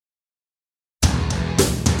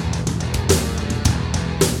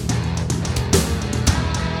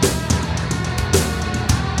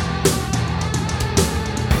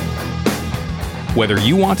Whether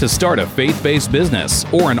you want to start a faith-based business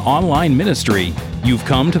or an online ministry, you've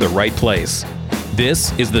come to the right place.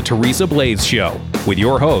 This is the Teresa Blaze Show with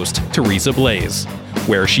your host, Teresa Blaze,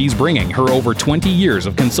 where she's bringing her over 20 years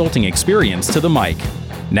of consulting experience to the mic.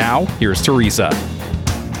 Now, here's Teresa.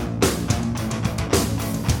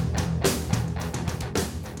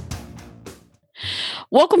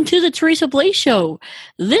 Welcome to the Teresa Blaze Show.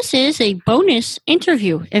 This is a bonus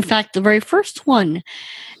interview. In fact, the very first one.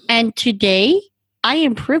 And today, I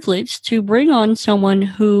am privileged to bring on someone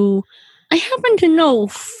who I happen to know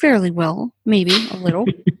fairly well, maybe a little.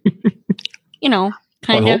 Kind of.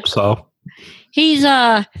 I hope so. He's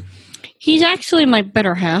actually my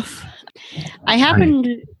better half. I happen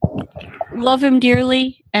to love him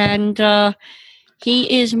dearly, and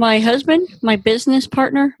he is my husband, my business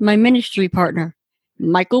partner, my ministry partner,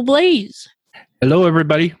 Michael Blaze. Hello,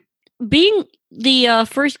 everybody. Being the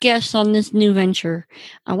first guest on this new venture,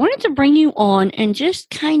 I wanted to bring you on and just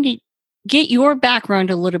kind of get your background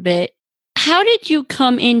a little bit. How did you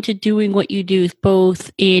come into doing what you do, both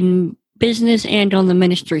in business and on the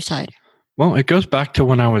ministry side? Well, it goes back to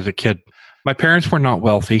when I was a kid. My parents were not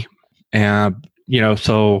wealthy. And,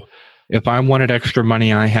 so if I wanted extra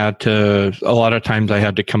money, a lot of times I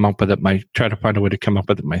had to come up with it, try to find a way to come up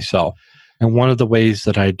with it myself. And one of the ways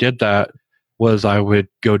that I did that was I would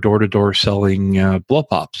go door to door selling blow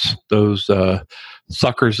pops, those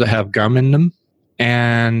suckers that have gum in them.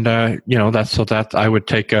 And, I would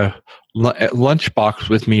take a lunch box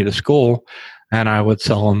with me to school and I would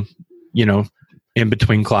sell them, in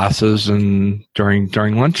between classes and during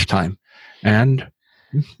lunchtime, and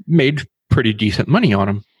made pretty decent money on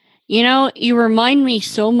them. You remind me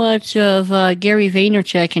so much of Gary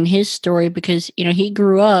Vaynerchuk and his story because, he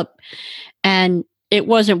grew up and it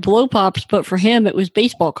wasn't blow pops, but for him, it was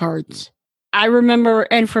baseball cards. I remember,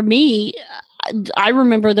 and for me, I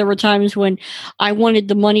remember there were times when I wanted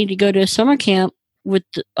the money to go to a summer camp with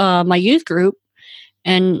my youth group,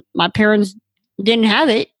 and my parents didn't have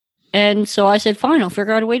it. And so I said, fine, I'll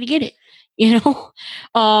figure out a way to get it.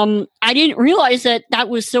 I didn't realize that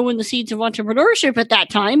was sowing the seeds of entrepreneurship at that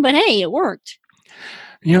time, but hey, it worked.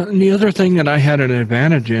 And the other thing that I had an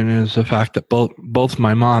advantage in is the fact that both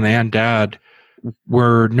my mom and dad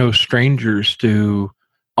were no strangers to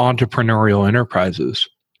entrepreneurial enterprises.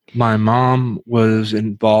 My mom was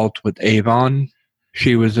involved with Avon.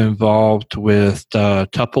 She was involved with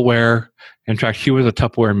Tupperware. In fact, she was a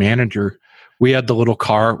Tupperware manager. We had the little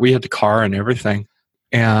car. We had the car and everything.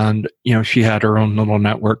 And, she had her own little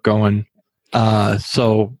network going.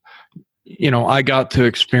 So, I got to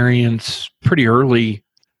experience pretty early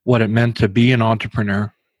what it meant to be an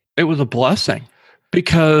entrepreneur. It was a blessing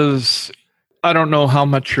because I don't know how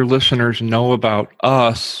much your listeners know about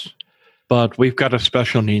us, but we've got a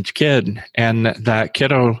special needs kid. And that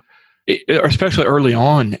kiddo, especially early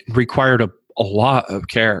on, required a lot of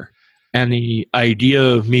care. And the idea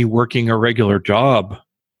of me working a regular job,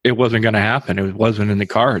 it wasn't going to happen. It wasn't in the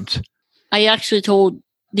cards. I actually told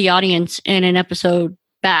the audience in an episode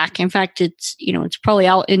back. In fact, it's probably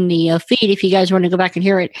out in the feed if you guys want to go back and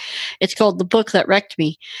hear it. It's called The Book That Wrecked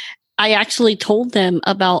Me. I actually told them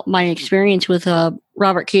about my experience with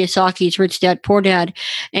Robert Kiyosaki's Rich Dad, Poor Dad,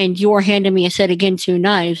 and Your Hand in Me a Set Against Two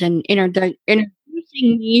Knives, and introducing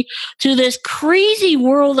me to this crazy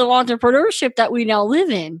world of entrepreneurship that we now live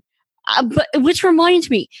in. But which reminds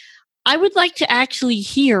me, I would like to actually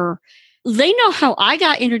hear, they know how I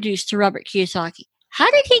got introduced to Robert Kiyosaki. How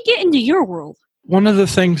did he get into your world? One of the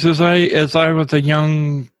things as I was a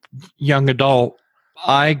young adult,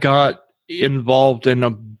 I got involved in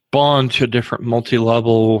a bunch of different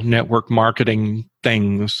multi-level network marketing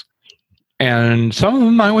things. And some of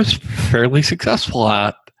them I was fairly successful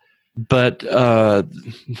at. But the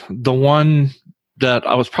one that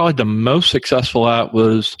I was probably the most successful at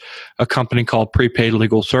was a company called Prepaid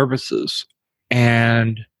Legal Services.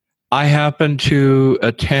 And I happened to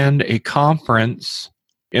attend a conference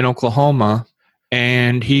in Oklahoma,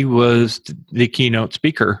 and he was the keynote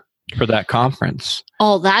speaker for that conference.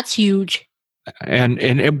 Oh, that's huge.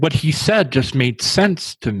 And what he said just made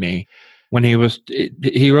sense to me. When he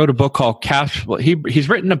wrote a book called Cash Flow. He's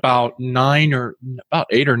written about 8 or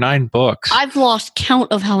 9 books. I've lost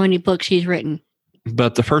count of how many books he's written.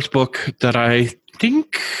 But the first book that I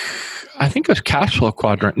think it was Cash Flow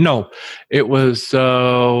Quadrant. No, it was,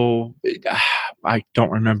 I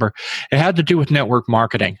don't remember. It had to do with network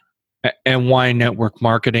marketing and why network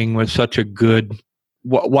marketing was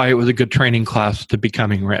why it was a good training class to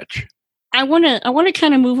becoming rich. I want to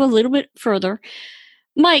kind of move a little bit further.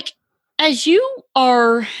 Mike, as you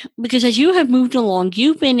have moved along,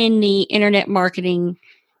 you've been in the internet marketing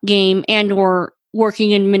game and or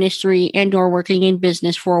working in ministry and or working in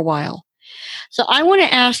business for a while. So I want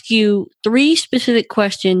to ask you 3 specific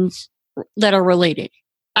questions that are related.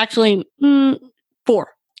 Actually, 4.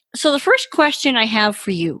 So the first question I have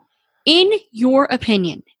for you, in your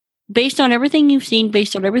opinion, based on everything you've seen,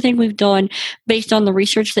 based on everything we've done, based on the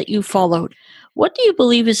research that you've followed, what do you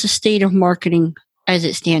believe is the state of marketing as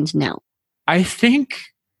it stands now? I think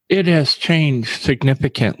it has changed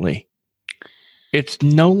significantly. It's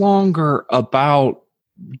no longer about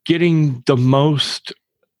getting the most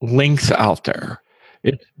links out there.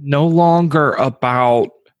 It's no longer about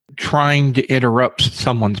trying to interrupt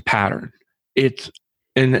someone's pattern. It's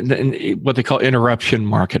in what they call interruption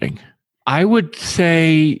marketing. I would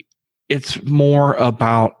say it's more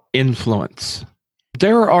about influence.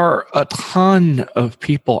 There are a ton of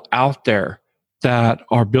people out there that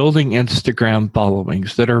are building Instagram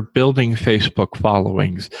followings, that are building Facebook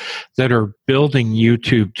followings, that are building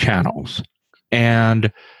YouTube channels.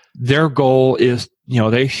 And their goal is,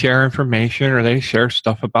 they share information or they share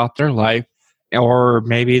stuff about their life, or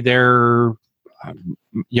maybe they're,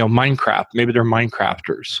 Minecraft, maybe they're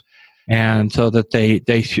Minecrafters. And so that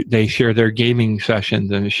they share their gaming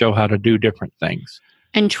sessions and show how to do different things.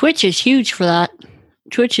 And Twitch is huge for that.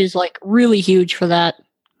 Twitch is like really huge for that.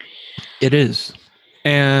 It is.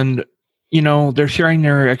 And, they're sharing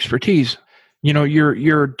their expertise.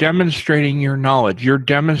 You're demonstrating your knowledge. You're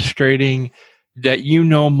demonstrating that you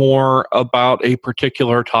know more about a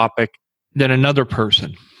particular topic than another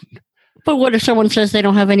person. But what if someone says they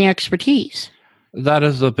don't have any expertise? That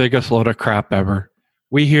is the biggest load of crap ever.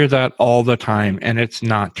 We hear that all the time, and it's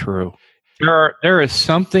not true. There is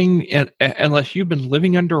something, unless you've been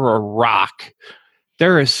living under a rock,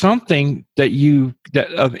 there is something that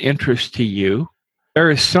of interest to you. There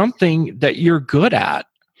is something that you're good at.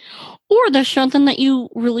 Or there's something that you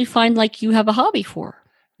really find like you have a hobby for.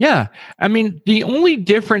 Yeah. I mean, the only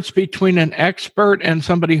difference between an expert and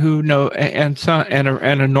somebody who and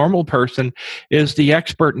a normal person is the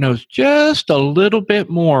expert knows just a little bit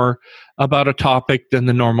more about a topic than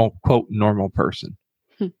the normal, quote, normal person,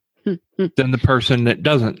 than the person that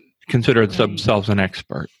doesn't consider themselves an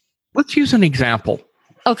expert. Let's use an example.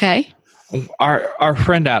 Okay. Our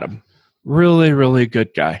friend Adam, really, really good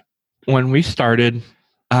guy. When we started,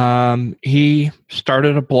 he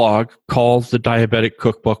started a blog called the Diabetic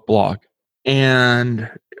Cookbook Blog. And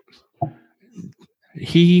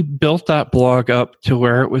he built that blog up to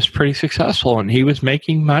where it was pretty successful, and he was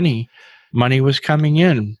making money. Money was coming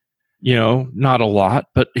in, not a lot,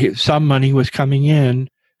 but some money was coming in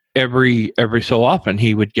every so often.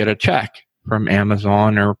 He would get a check from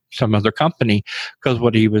Amazon or some other company, because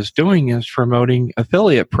what he was doing is promoting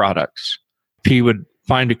affiliate products. He would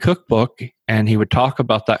find a cookbook and he would talk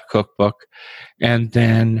about that cookbook, and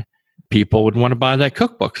then people would want to buy that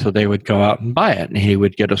cookbook, so they would go out and buy it, and he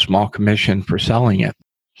would get a small commission for selling it.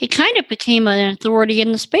 He kind of became an authority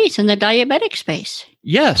in the space, in the diabetic space.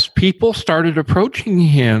 Yes, people started approaching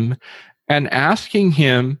him and asking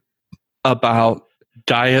him about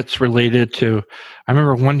diets related to, I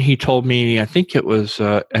remember when he told me, I think it was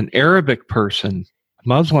an Arabic person,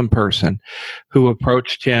 Muslim person, who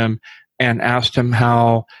approached him and asked him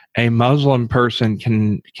how a Muslim person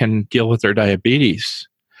can deal with their diabetes.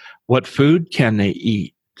 What food can they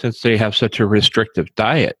eat since they have such a restrictive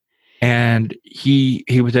diet? And he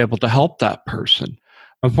was able to help that person.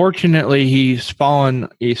 Unfortunately, he's fallen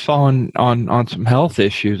on some health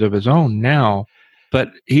issues of his own now,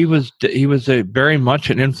 but he was a very much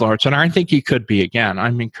an influence, and I think he could be again.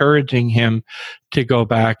 I'm encouraging him to go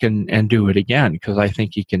back and do it again, because I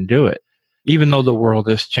think he can do it. Even though the world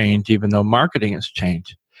has changed, even though marketing has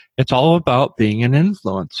changed, it's all about being an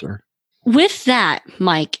influencer. With that,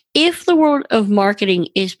 Mike, if the world of marketing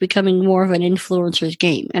is becoming more of an influencer's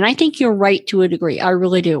game, and I think you're right to a degree, I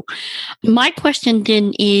really do. My question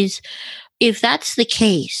then is, if that's the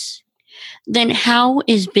case, then how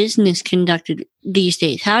is business conducted these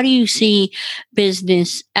days? How do you see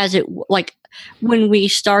business as it, like when we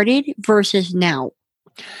started versus now?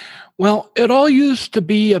 Well, it all used to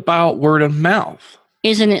be about word of mouth.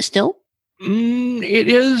 Isn't it still? It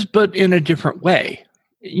is, but in a different way.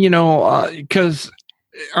 Because,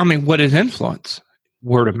 what is influence?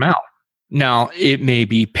 Word of mouth. Now, it may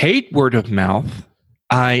be paid word of mouth,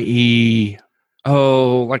 i.e.,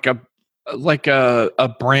 like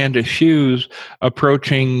a brand of shoes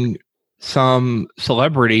approaching some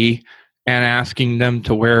celebrity and asking them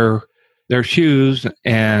to wear their shoes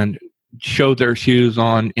and show their shoes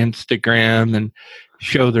on Instagram and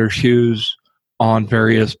show their shoes on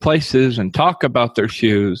various places and talk about their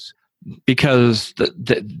shoes, because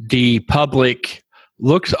the public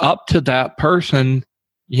looks up to that person,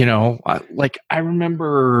 I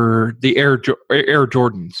remember the Air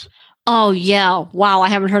Jordans. Oh, yeah. Wow. I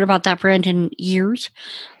haven't heard about that brand in years.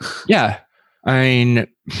 Yeah. I mean,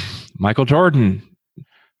 Michael Jordan.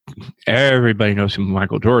 Everybody knows who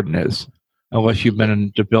Michael Jordan is, unless you've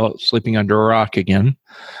been sleeping under a rock again.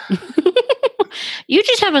 You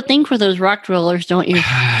just have a thing for those rock dwellers, don't you?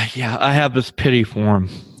 Yeah, I have this pity for him.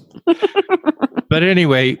 But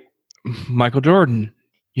anyway, Michael Jordan,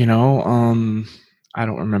 I don't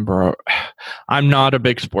remember. I'm not a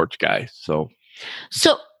big sports guy, so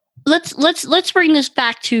let's bring this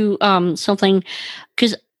back to something,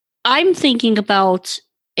 because I'm thinking about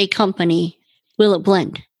a company. Will it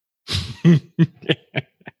blend?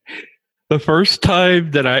 The first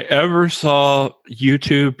time that I ever saw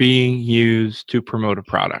YouTube being used to promote a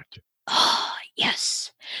product. Oh,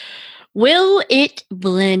 yes. Will it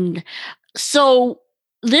blend? So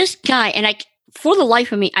this guy, and for the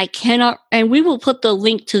life of me, I cannot, and we will put the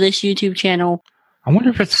link to this YouTube channel. I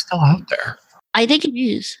wonder if it's still out there. I think it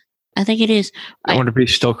is. I wonder if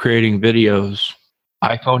he's still creating videos.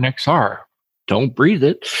 iPhone XR. Don't breathe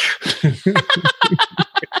it.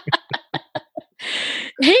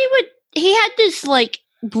 He had this like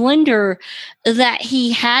blender that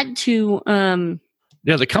he had to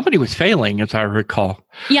yeah, the company was failing, as I recall.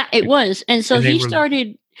 Yeah, it was. And so he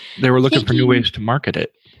started they were looking for new ways to market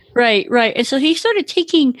it. Right. And so he started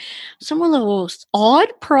taking some of the most odd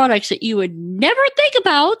products that you would never think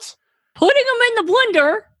about, putting them in the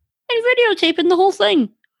blender and videotaping the whole thing.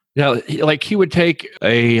 Yeah, like he would take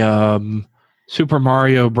a Super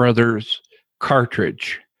Mario Brothers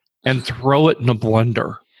cartridge and throw it in a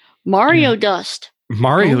blender. Mario dust.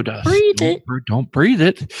 Don't breathe it. Don't breathe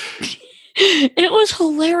it. It was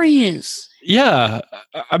hilarious. Yeah.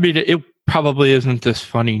 I mean, it probably isn't this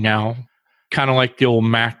funny now. Kind of like the old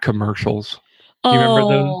Mac commercials. You remember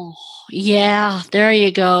those? Yeah. There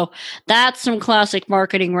you go. That's some classic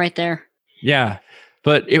marketing right there. Yeah.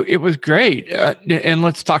 But it was great. And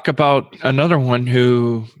let's talk about another one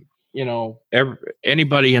who,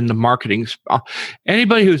 anybody in the marketing,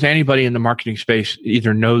 anybody in the marketing space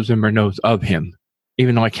either knows him or knows of him,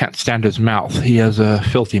 even though I can't stand his mouth. He has a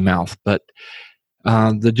filthy mouth. But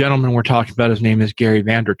the gentleman we're talking about, his name is Gary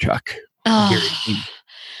Vaynerchuk.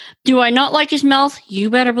 Do I not like his mouth? You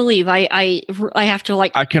better believe I have to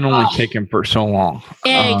like. I can only take him for so long.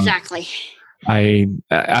 Exactly. I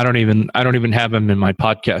don't even have him in my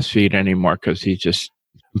podcast feed anymore because he's just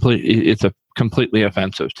completely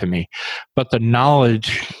offensive to me. But the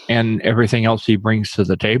knowledge and everything else he brings to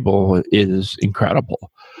the table is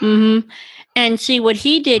incredible. Mm-hmm. And see what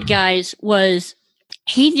he did, guys, was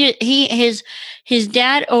his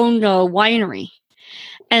dad owned a winery,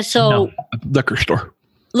 and so liquor store.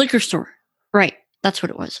 Right, that's what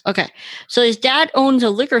it was. Okay, so his dad owns a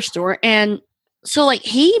liquor store, and so like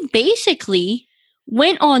he basically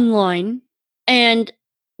went online and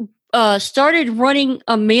started running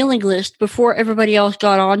a mailing list before everybody else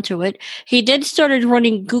got onto it. He then started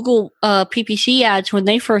running Google PPC ads when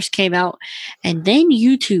they first came out, and then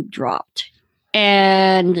YouTube dropped,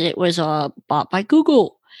 and it was bought by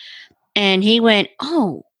Google. And he went,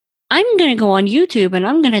 "Oh, I'm going to go on YouTube and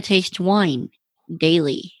I'm going to taste wine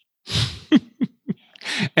daily."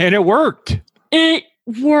 And it worked. And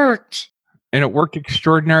it worked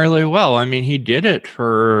extraordinarily well. I mean, he did it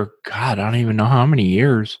for, God, I don't even know how many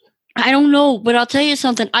years. I don't know, but I'll tell you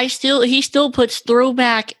something. He still puts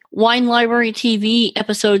throwback Wine Library TV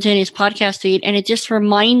episodes in his podcast feed, and it just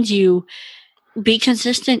reminds you, be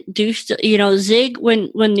consistent. Zig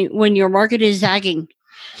when your market is zagging.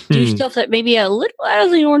 Do stuff that may be a little out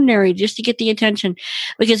of the ordinary just to get the attention,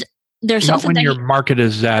 because there's not something when your market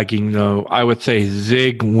is zagging, though. I would say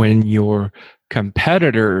zig when your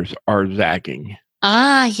competitors are zagging.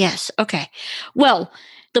 Yes. Okay. Well,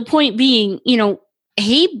 the point being,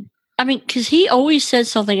 because he always says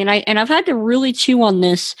something, and I've had to really chew on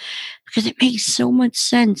this because it makes so much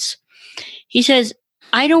sense. He says,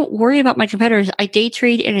 "I don't worry about my competitors. I day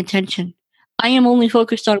trade in attention. I am only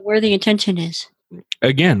focused on where the attention is."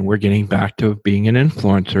 Again, we're getting back to being an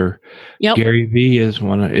influencer. Yep. Gary Vee is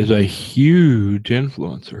a huge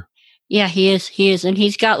influencer. Yeah, he is. And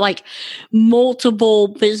he's got like multiple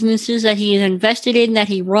businesses that he is invested in, that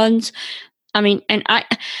he runs. I mean, and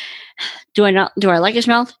do I like his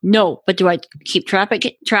mouth? No. But do I keep track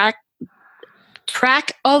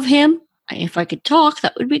of him? If I could talk,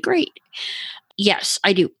 that would be great. Yes,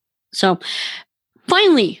 I do. So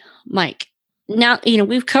finally, Mike, now,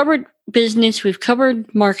 we've covered business, we've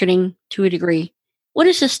covered marketing to a degree. What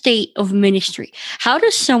is the state of ministry? How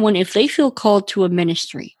does someone, if they feel called to a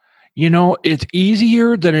ministry? It's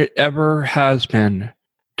easier than it ever has been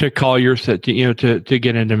to call yourself, to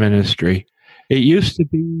get into ministry. It used to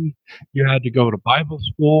be you had to go to Bible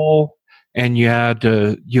school, and you had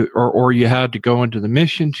to you had to go into the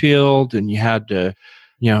mission field, and you had to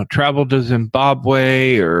travel to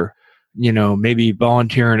Zimbabwe, or maybe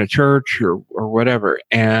volunteer in a church or whatever.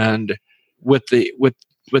 And with the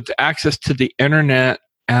access to the internet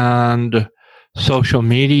and social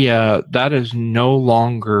media, that is no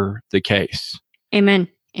longer the case. Amen.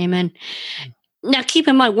 Now, keep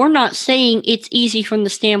in mind, we're not saying it's easy from the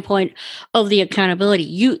standpoint of the accountability.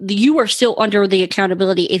 You are still under the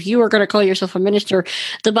accountability. If you are going to call yourself a minister,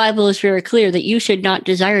 the Bible is very clear that you should not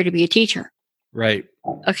desire to be a teacher. Right.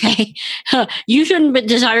 Okay. You shouldn't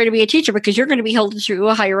desire to be a teacher because you're going to be held to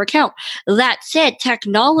a higher account. That said,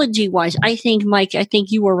 technology-wise, I think, Mike,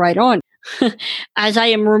 you were right on. As I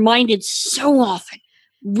am reminded so often,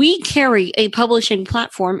 we carry a publishing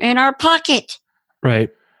platform in our pocket. Right.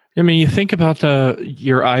 I mean, you think about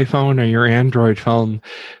your iPhone or your Android phone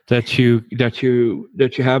that you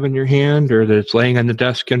have in your hand, or that's laying on the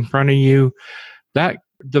desk in front of you. That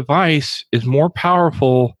device is more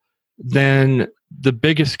powerful than the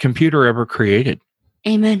biggest computer ever created.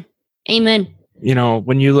 Amen.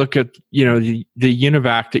 When you look at the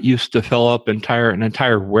UNIVAC that used to fill up an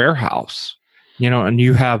entire warehouse, and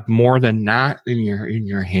you have more than that in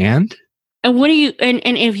your hand. And what do you, and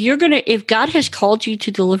if God has called you to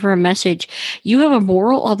deliver a message, you have a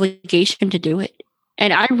moral obligation to do it.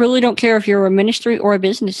 And I really don't care if you're a ministry or a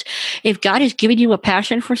business. If God has given you a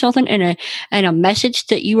passion for something and a message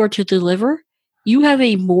that you are to deliver, you have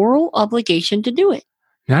a moral obligation to do it.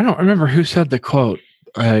 Now, I don't remember who said the quote.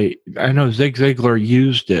 I know Zig Ziglar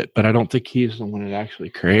used it, but I don't think he's the one that actually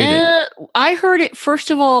created it. I heard it, first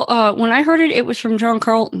of all, when I heard it, it was from John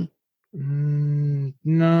Carlton.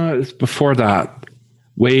 No, it's before that.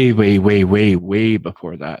 Way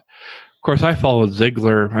before that. Of course, I followed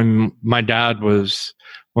Ziglar. When my dad was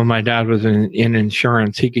in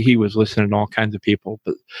insurance, he was listening to all kinds of people.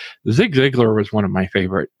 But Zig Ziglar was one of my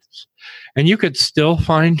favorites. And you could still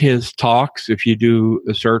find his talks if you do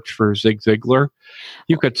a search for Zig Ziglar.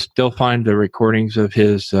 You could still find the recordings of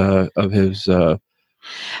his well,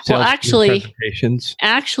 actually,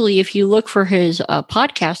 if you look for his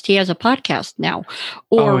podcast, he has a podcast now,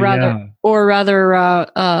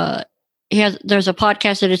 there's a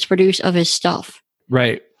podcast that is produced of his stuff.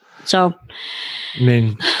 Right. So, I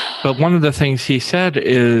mean, but one of the things he said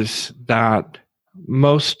is that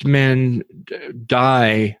most men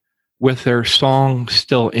die with their song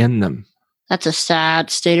still in them. That's a sad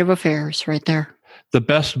state of affairs right there. The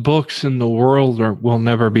best books in the world will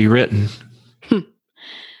never be written.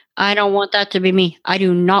 I don't want that to be me. I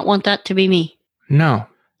do not want that to be me. No.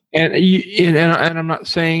 And I'm not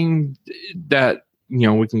saying that,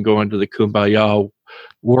 we can go into the kumbaya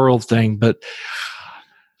world thing, but,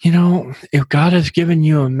 if God has given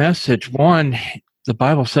you a message, one, the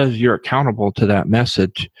Bible says you're accountable to that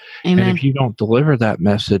message. Amen. And if you don't deliver that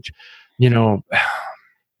message, I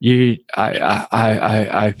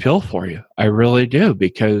feel for you. I really do,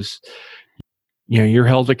 because you're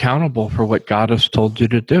held accountable for what God has told you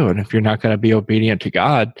to do. And if you're not going to be obedient to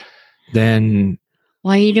God, then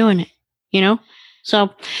why are you doing it? So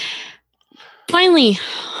finally,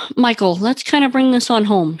 Michael, let's kind of bring this on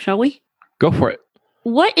home, shall we? Go for it.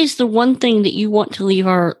 What is the one thing that you want to leave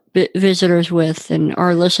our visitors with and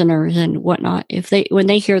our listeners and whatnot? When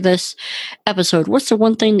they hear this episode, what's the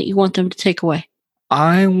one thing that you want them to take away?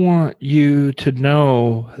 I want you to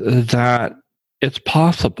know that it's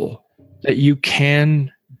possible, that you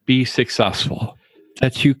can be successful,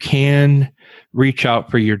 that you can reach out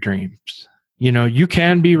for your dreams. You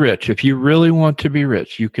can be rich. If you really want to be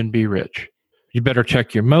rich, you can be rich. You better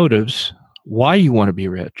check your motives, why you want to be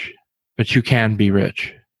rich, but you can be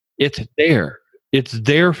rich. It's there. It's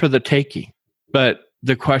there for the taking. But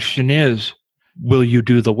the question is, will you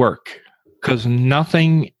do the work? Because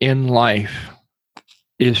nothing in life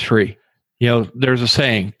is free. There's a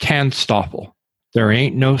saying, Tanstoffel. There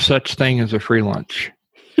ain't no such thing as a free lunch.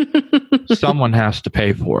 Someone has to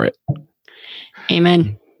pay for it.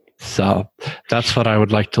 Amen. So that's what I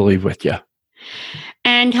would like to leave with you.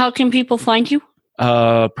 And how can people find you?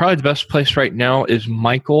 Probably the best place right now is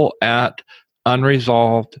Michael at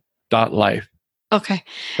unresolved.life. Okay.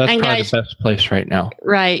 That's probably the best place right now.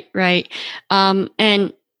 Right.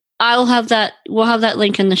 And we'll have that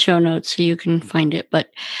link in the show notes so you can find it.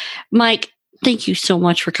 But Mike, thank you so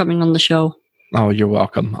much for coming on the show. Oh, you're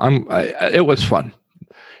welcome. It was fun.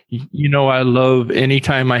 I love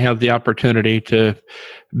anytime I have the opportunity to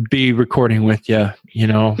be recording with you.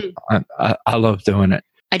 I love doing it.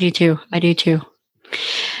 I do too.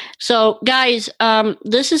 So, guys,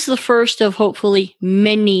 this is the first of hopefully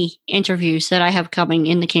many interviews that I have coming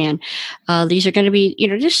in the can. These are going to be,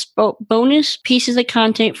 just bonus pieces of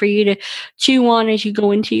content for you to chew on as you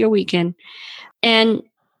go into your weekend. And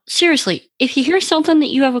seriously, if you hear something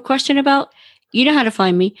that you have a question about, you know how to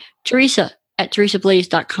find me, Teresa at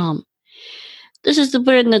teresablaze.com. This is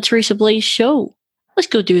the Teresa Blaze Show. Let's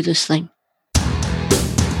go do this thing.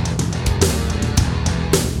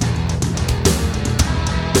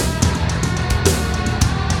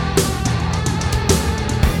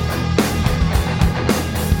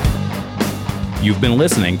 You've been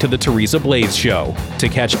listening to The Teresa Blaze Show. To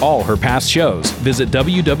catch all her past shows, visit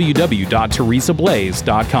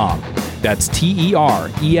www.teresablaze.com. That's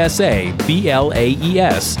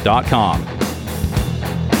TeresABlaze.com.